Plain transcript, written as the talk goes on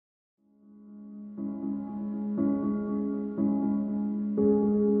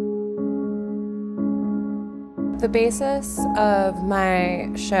The basis of my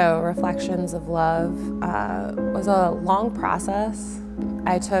show, Reflections of Love, was a long process.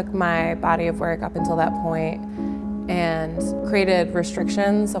 I took my body of work up until that point and created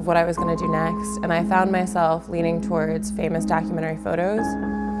restrictions of what I was going to do next, and I found myself leaning towards famous documentary photos.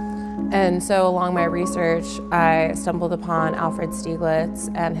 And so along my research, I stumbled upon Alfred Stieglitz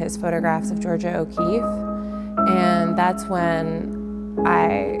and his photographs of Georgia O'Keeffe, and that's when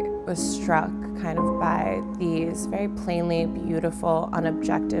I was struck kind of by these very plainly beautiful,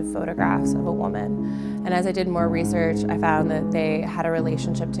 unobjective photographs of a woman. And as I did more research, I found that they had a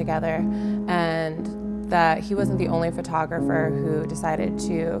relationship together, and that he wasn't the only photographer who decided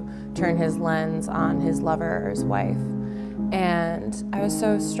to turn his lens on his lover or his wife. And I was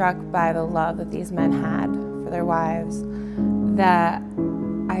so struck by the love that these men had for their wives that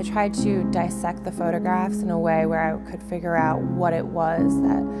I tried to dissect the photographs in a way where I could figure out what it was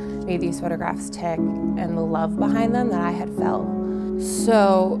that made these photographs tick and the love behind them that I had felt.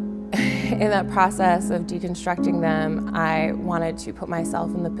 So in that process of deconstructing them, I wanted to put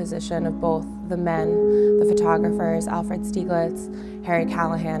myself in the position of both the men, the photographers, Alfred Stieglitz, Harry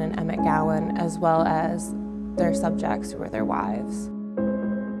Callahan, and Emmet Gowin, as well as their subjects, who were their wives.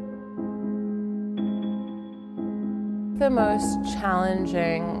 The most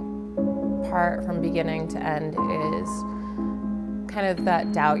challenging part from beginning to end is kind of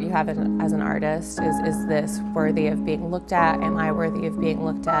that doubt you have as an artist. Is this worthy of being looked at? Am I worthy of being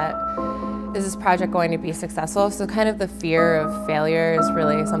looked at? Is this project going to be successful? So kind of the fear of failure is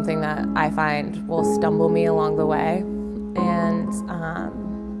really something that I find will stumble me along the way. And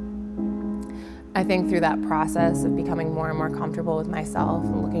I think through that process of becoming more and more comfortable with myself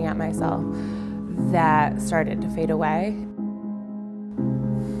and looking at myself, that started to fade away.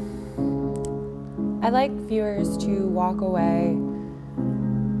 I'd like viewers to walk away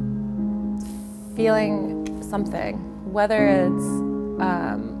feeling something, whether it's,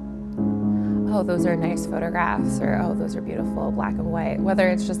 oh, those are nice photographs, or oh, those are beautiful, black and white, whether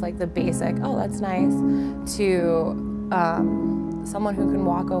it's just like the basic, oh, that's nice, to someone who can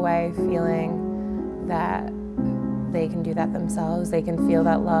walk away feeling that they can do that themselves, they can feel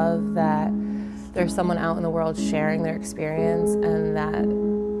that love, that there's someone out in the world sharing their experience, and that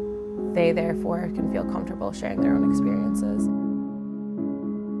they therefore can feel comfortable sharing their own experiences.